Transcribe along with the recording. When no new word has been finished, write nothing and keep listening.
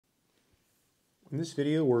In this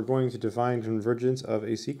video, we're going to define convergence of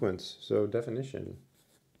a sequence, so definition.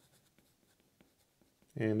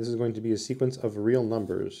 And this is going to be a sequence of real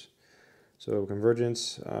numbers. So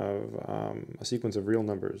convergence of a sequence of real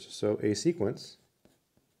numbers. So a sequence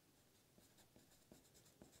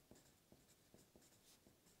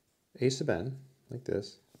A sub n, like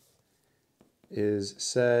this, is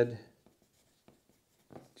said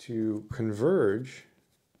to converge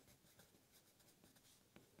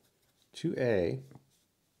to A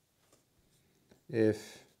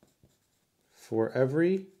if for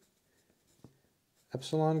every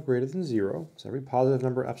epsilon greater than 0, so every positive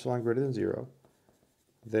number epsilon greater than 0,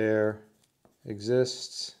 there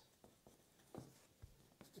exists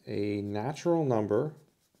a natural number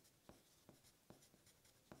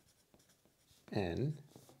n,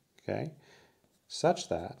 okay, such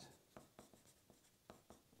that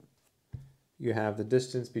you have the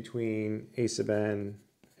distance between A sub n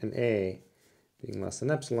and A being less than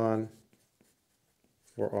epsilon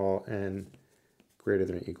for all n greater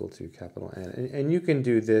than or equal to capital N. And you can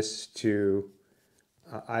do this to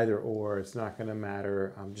either or. It's not going to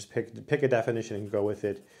matter. Just pick a definition and go with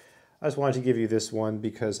it. I just wanted to give you this one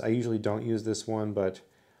because I usually don't use this one, but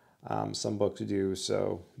some books do,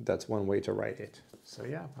 so that's one way to write it. So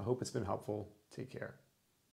yeah, I hope it's been helpful. Take care.